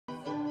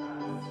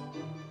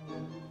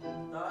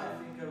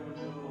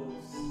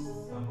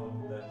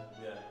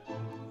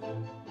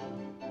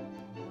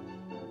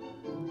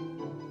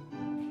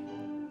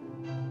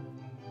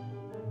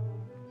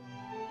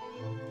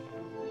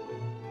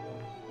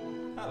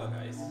Hello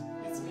guys,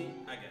 it's me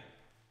again.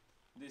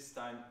 This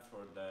time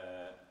for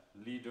the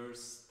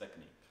leader's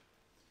technique.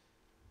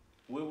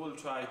 We will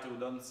try to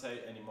don't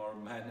say anymore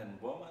man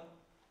and woman,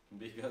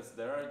 because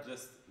there are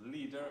just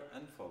leader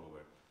and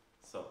follower.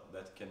 So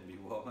that can be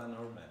woman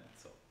or man.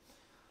 So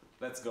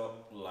let's go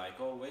like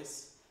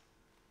always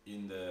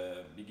in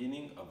the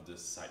beginning of the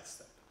side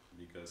step,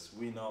 because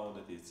we know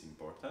that it's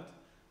important,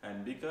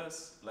 and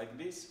because like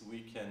this we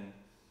can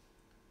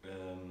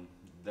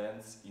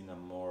dance in a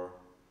more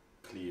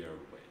clear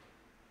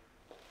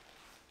way.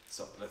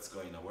 So let's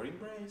go in our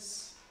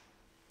embrace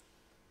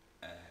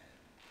and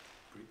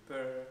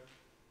prepare.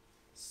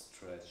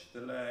 Stretch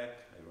the leg.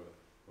 I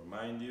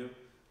remind you,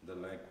 the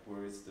leg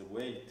where is the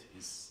weight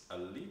is a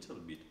little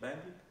bit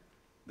bending,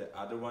 the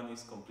other one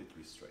is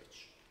completely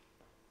stretched.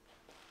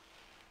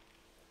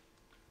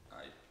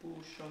 I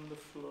push on the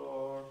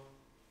floor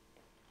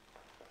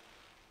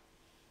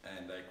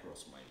and I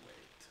cross my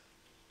weight.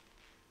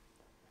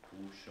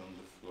 Push on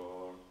the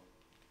floor,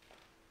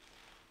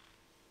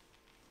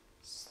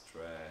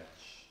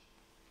 stretch,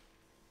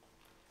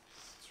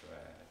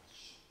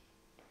 stretch.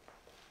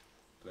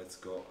 Let's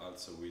go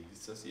also with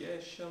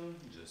dissociation,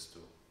 just to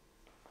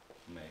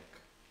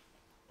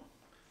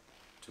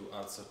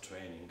also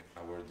training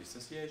our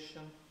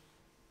dissociation.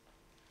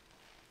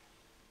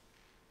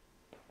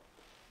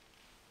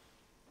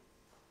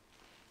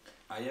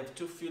 I have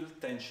to feel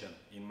tension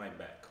in my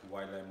back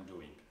while I'm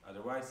doing,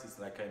 otherwise it's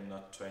like I'm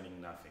not training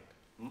nothing.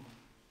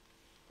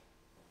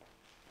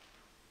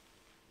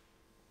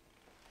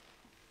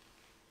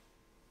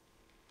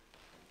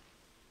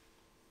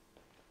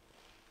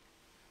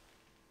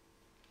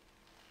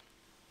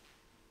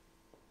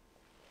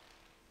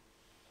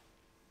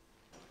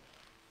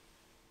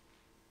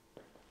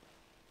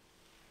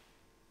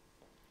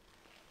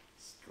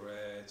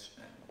 Stretch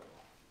and go.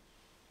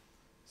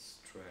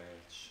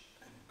 Stretch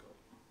and go.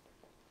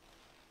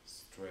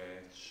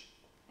 Stretch.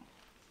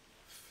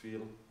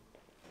 Feel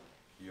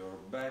your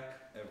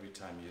back every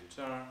time you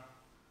turn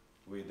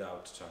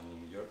without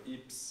turning your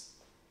hips.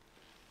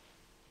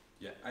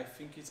 Yeah, I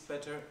think it's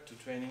better to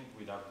training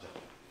without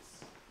jumping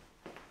this.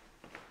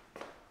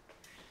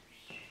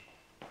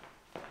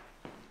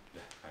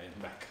 Yeah, I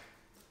am back.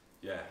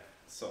 Yeah,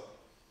 so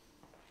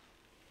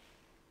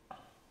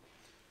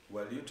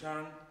while you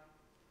turn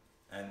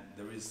and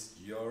there is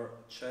your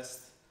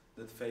chest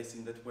that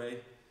facing that way,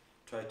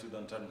 try to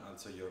don't turn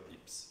also your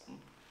hips.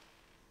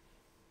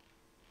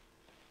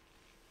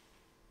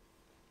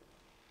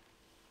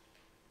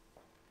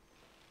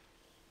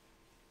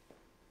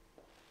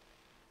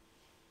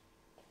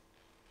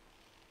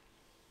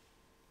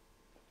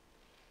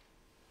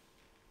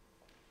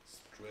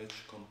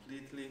 Stretch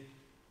completely.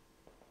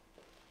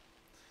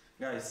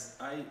 Guys,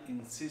 I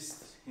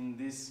insist in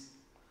this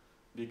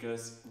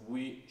because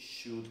we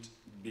should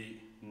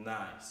be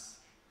nice,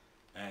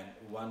 and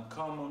one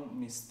common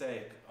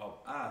mistake of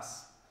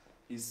us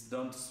is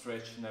don't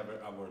stretch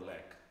never our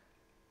leg.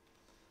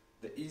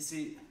 The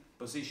easy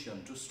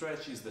position to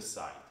stretch is the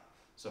side,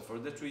 so for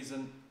that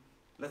reason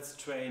let's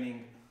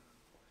training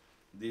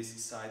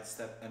this side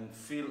step and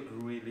feel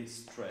really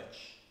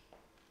stretch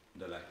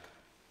the leg.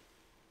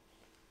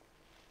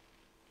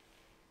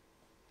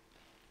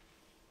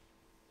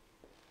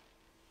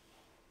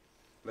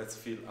 Let's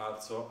feel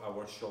also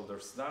our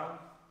shoulders down.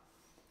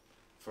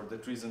 For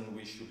that reason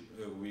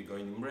we go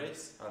in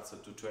embrace, also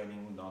to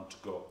training not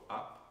go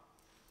up.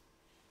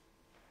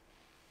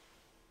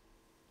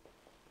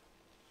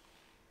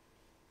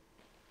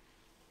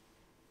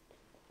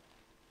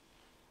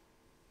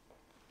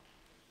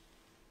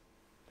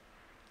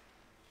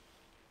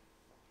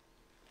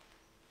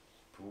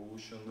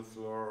 Push on the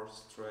floor,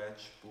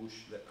 stretch, push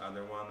the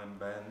other one and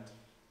bend.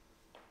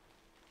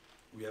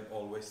 We have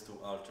always to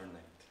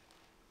alternate.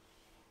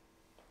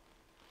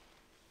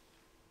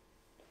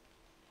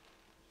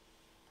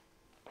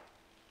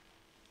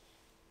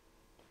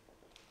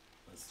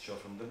 Let's show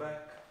from the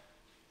back.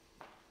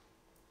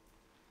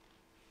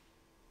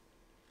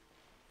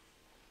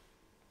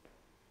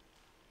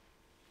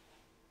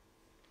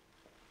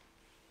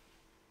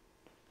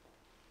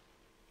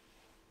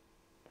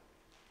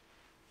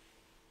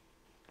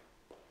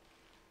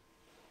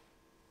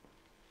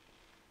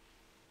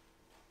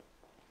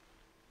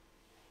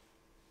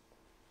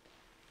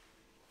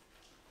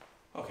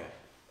 Okay,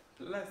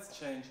 let's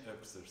change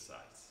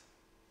exercise.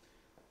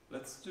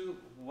 Let's do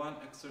one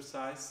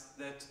exercise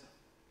that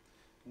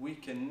we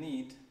can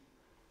need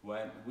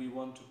when we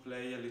want to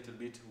play a little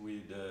bit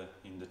with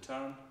in the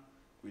turn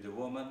with a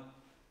woman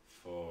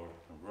for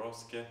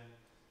Rosque,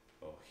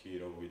 or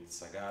hero with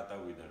Sagata,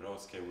 with a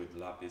Rosque, with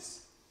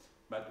Lapis,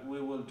 but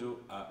we will do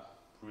a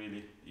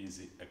really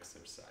easy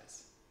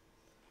exercise.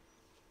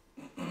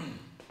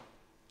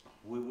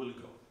 We will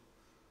go,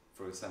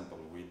 for example,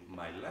 with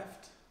my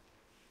left.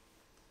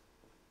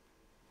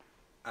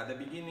 At the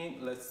beginning,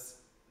 let's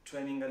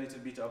training a little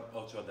bit of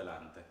ocho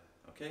adelante,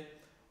 okay?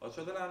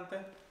 Ocho adelante,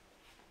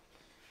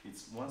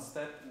 it's one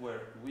step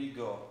where we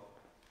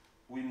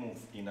move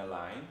in a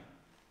line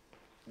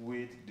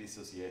with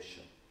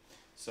dissociation.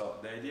 So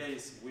the idea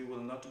is we will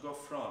not go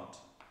front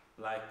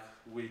like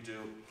we do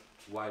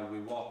while we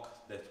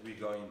walk, that we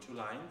go in two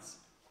lines,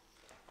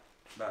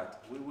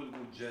 but we will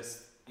go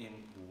just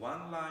in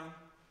one line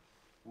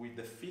with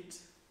the feet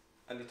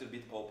a little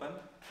bit open,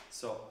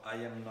 so I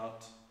am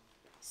not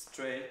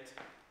straight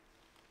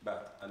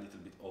but a little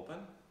bit open,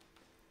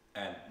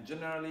 and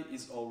generally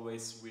is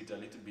always with a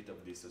little bit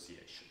of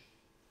dissociation.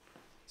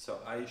 So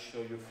I show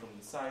you from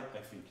the side,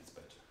 I think it's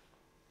better.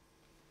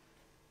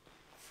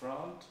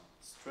 Front,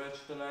 stretch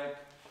the leg,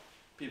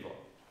 pivot.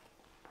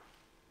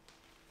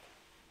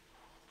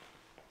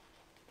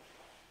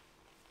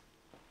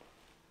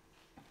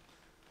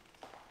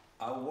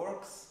 How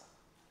works?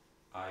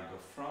 I go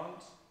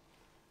front,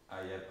 I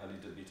have a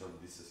little bit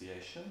of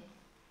dissociation.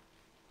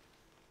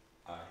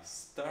 I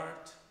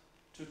start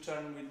to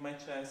turn with my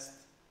chest,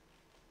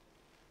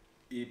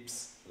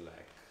 hips, leg.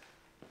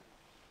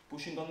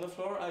 Pushing on the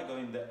floor, I go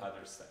in the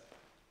other step.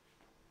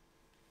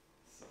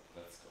 So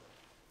let's go.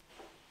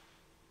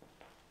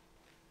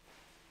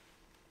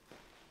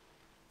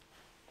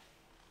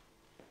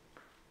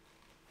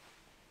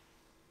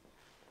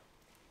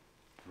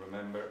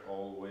 Remember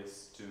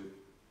always to,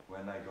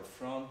 when I go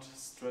front,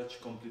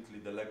 stretch completely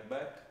the leg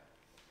back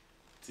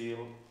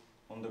till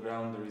on the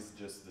ground there is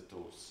just the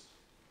toes.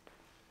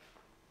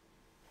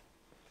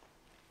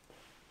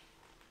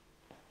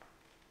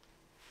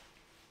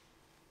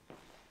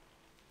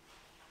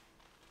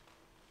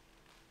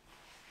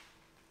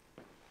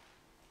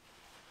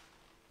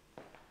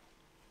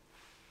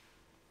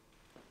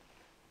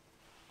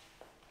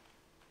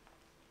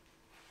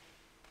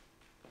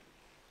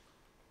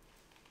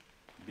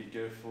 Be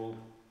careful,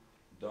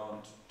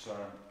 don't turn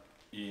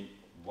in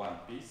one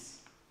piece,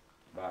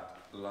 but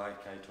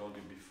like I told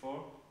you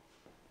before,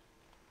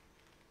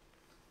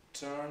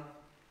 turn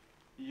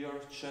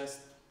your chest,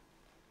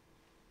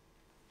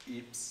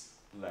 hips,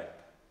 leg,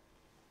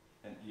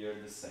 and here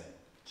the same,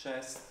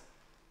 chest,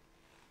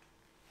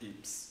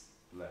 hips,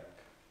 leg.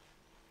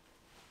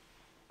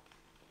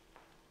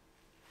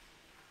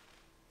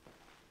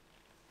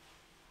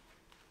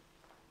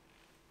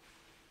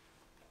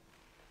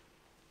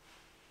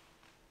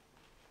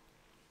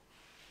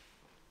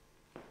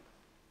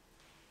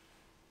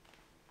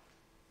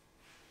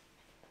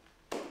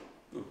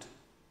 Good.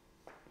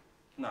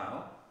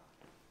 Now,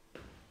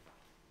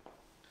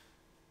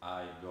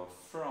 I go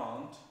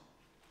front,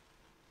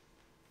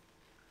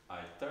 I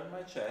turn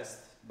my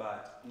chest,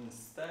 but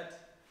instead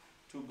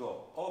to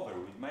go over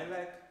with my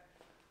leg,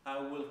 I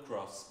will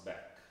cross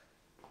back.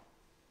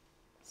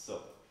 So,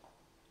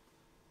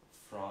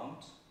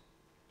 front,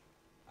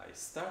 I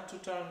start to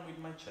turn with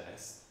my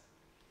chest,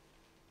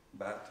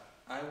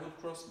 but I will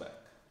cross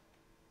back.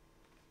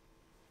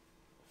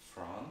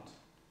 Front,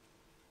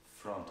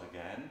 front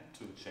again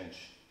to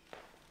change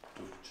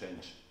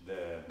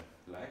the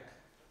leg,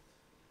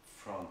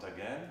 front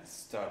again,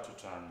 start to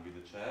turn with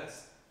the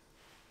chest,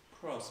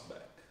 cross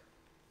back,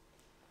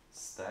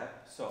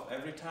 step. So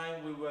every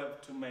time we will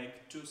have to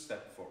make 2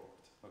 steps forward,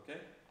 okay?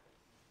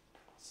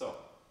 So,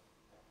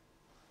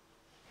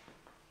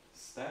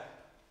 step,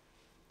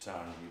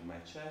 turn with my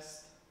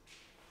chest,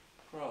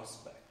 cross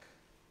back,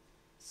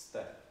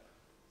 step,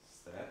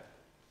 step,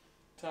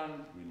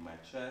 turn with my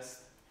chest,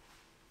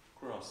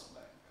 cross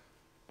back,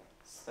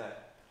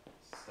 step,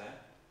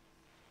 step,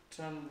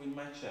 turn with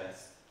my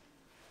chest,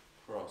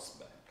 cross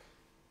back,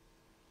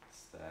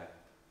 step,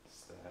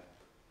 step,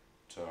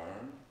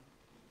 turn,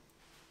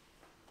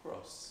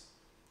 cross,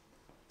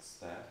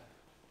 step,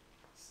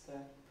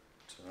 step,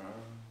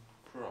 turn,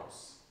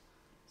 cross,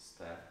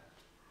 step,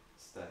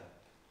 step,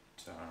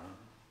 turn,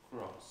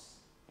 cross.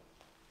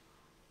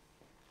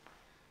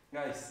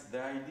 Guys,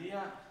 the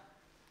idea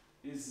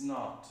is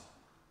not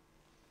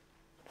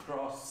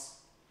cross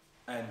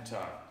and turn.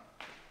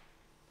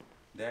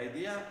 The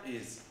idea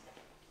is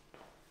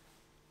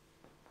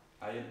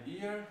I am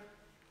here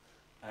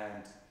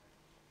and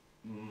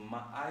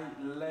I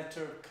let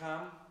her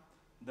come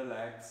the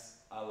legs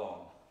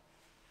along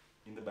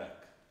in the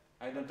back.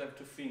 I don't have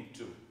to think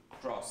to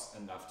cross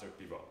and after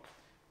pivot.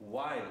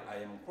 While I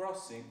am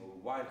crossing or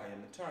while I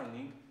am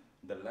turning,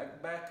 the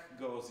leg back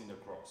goes in a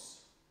cross.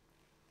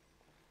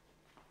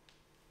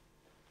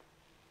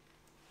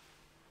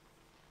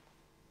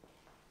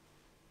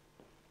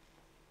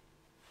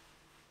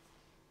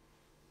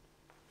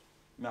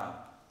 Now,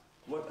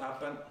 what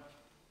happened?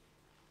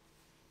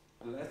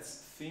 Let's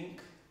think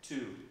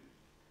to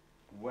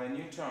when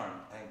you turn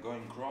and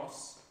going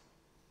cross,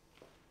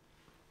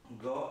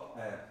 go,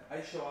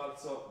 I show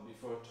also,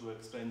 before to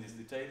explain these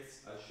details,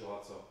 I show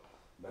also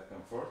back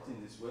and forth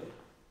in this way.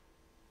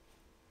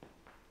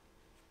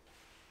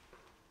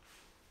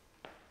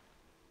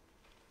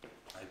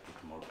 I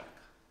put more back.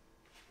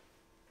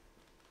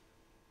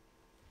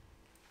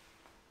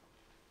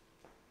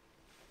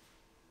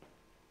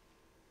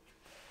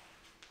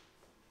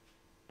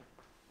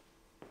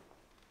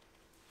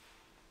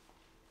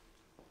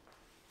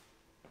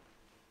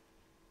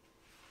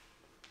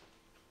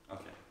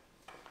 Okay.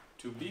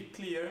 To be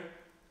clear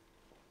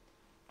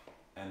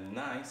and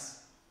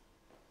nice,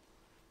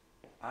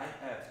 I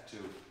have to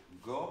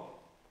go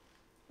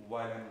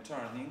while I'm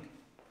turning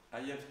I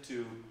have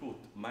to put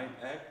my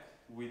leg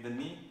with the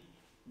knee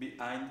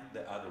behind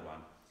the other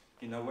one,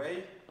 in a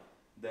way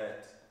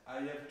that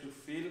I have to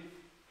feel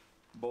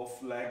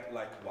both legs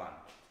like one.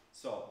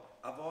 So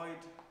avoid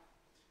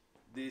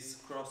this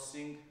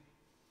crossing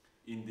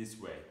in this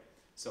way.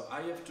 So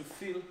I have to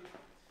feel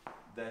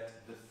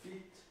that the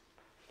feet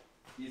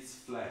is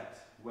flat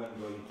when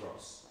going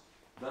cross.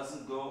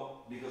 Doesn't go,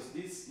 because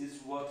this is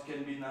what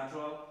can be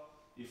natural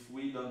if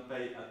we don't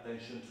pay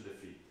attention to the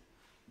feet.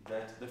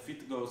 That the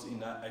feet goes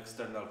in an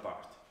external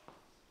part.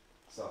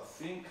 So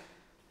think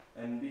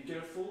and be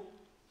careful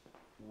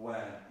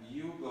when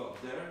you go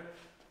there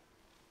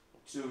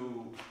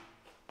to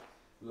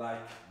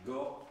like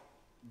go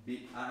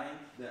behind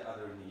the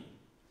other knee.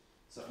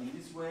 So in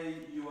this way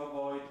you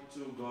avoid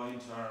to go in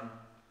turn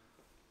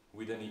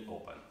with the knee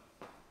open.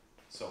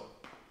 So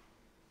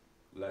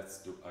let's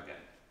do again.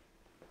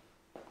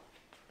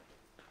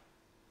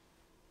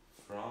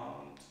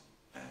 Front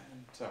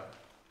and turn.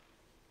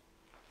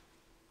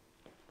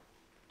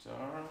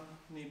 Turn,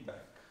 knee back.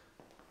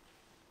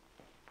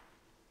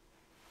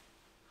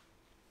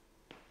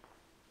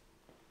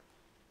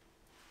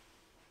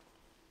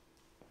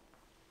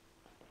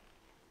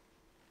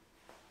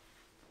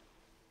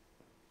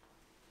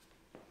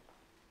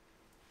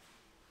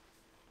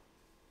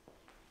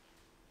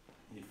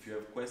 If you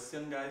have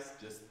questions, guys,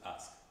 just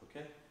ask,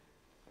 okay?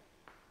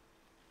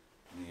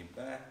 Knee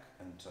back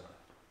and turn.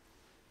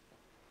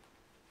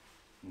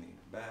 Knee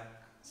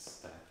back,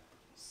 step,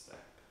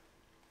 step.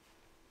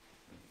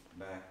 Knee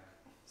back,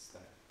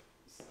 step,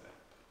 step.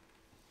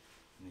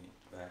 Knee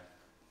back,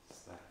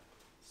 step,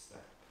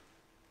 step.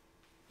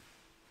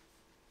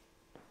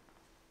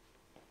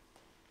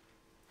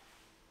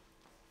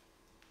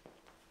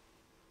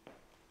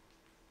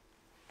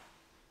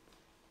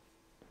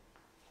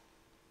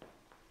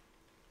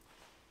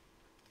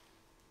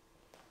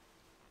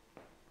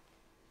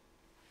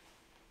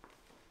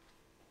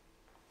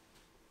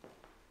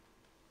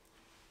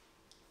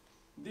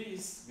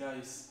 These,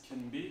 guys,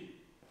 can be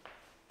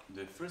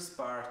the first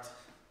part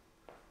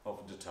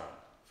of the turn.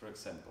 For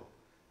example,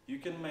 you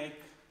can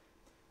make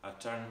a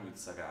turn with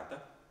Sagata,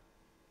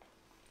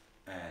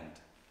 and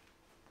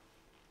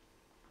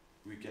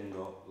we can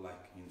go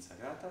like in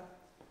Sagata.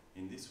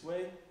 In this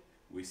way,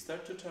 we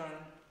start to turn,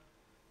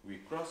 we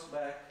cross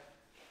back,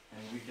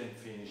 and we can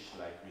finish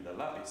like with a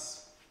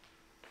lapis.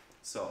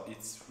 So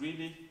it's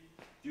really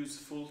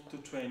useful to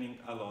training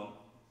along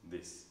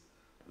this.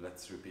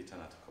 Let's repeat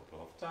another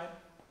couple of times.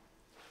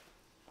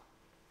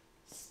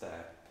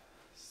 Step,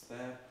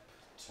 step,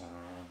 turn,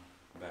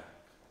 back,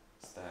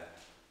 step,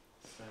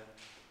 step,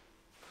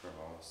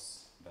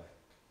 cross, back,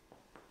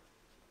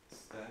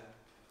 step,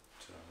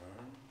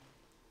 turn,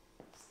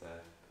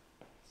 step,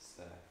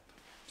 step,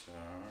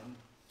 turn.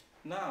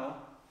 Now,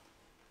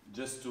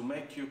 just to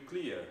make you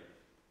clear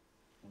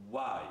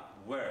why,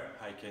 where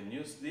I can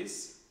use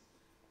this,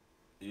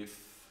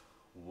 if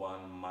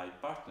my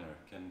partner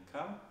can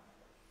come.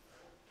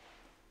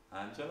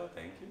 Angela,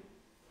 thank you.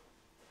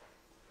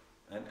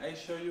 And I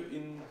show you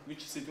in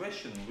which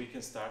situation we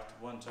can start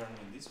one turn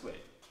in this way.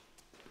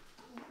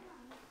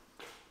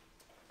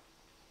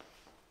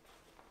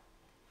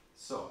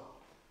 So,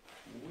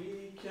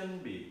 we can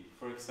be,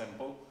 for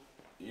example,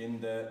 in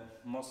the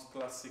most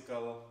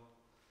classical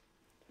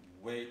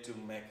way to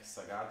make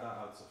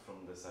Sagata, also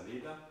from the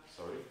salida,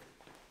 sorry.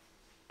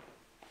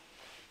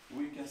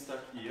 We can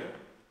start here.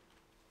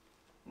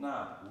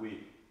 Now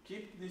we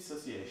keep the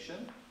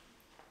association,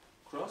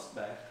 cross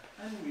back,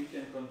 and we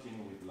can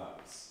continue with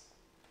lapis.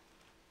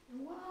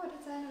 Wow,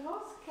 that's a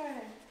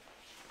Oscar!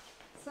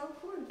 So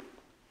cool!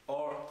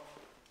 Or,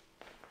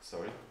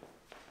 sorry,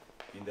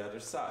 in the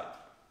other side.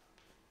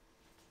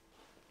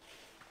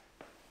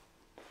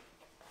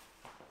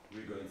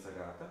 We go in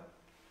Sagata,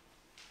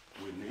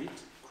 we lead,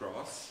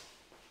 cross,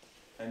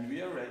 and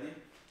we are ready.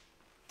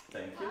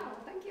 Thank you. Wow,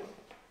 thank you.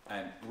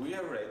 And we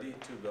are ready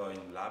to go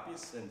in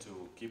lapis and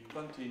to keep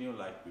continue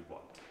like we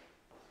want.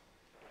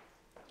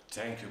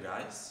 Thank you,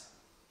 guys.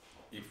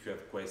 If you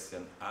have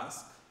questions,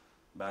 ask.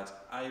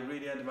 But I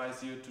really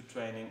advise you to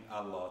training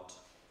a lot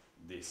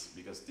this,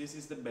 because this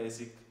is the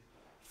basic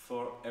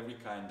for every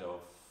kind of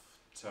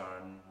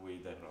turn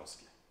with the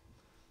rosky.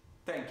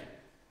 Thank you.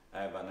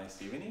 Have a nice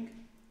evening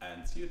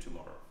and see you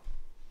tomorrow.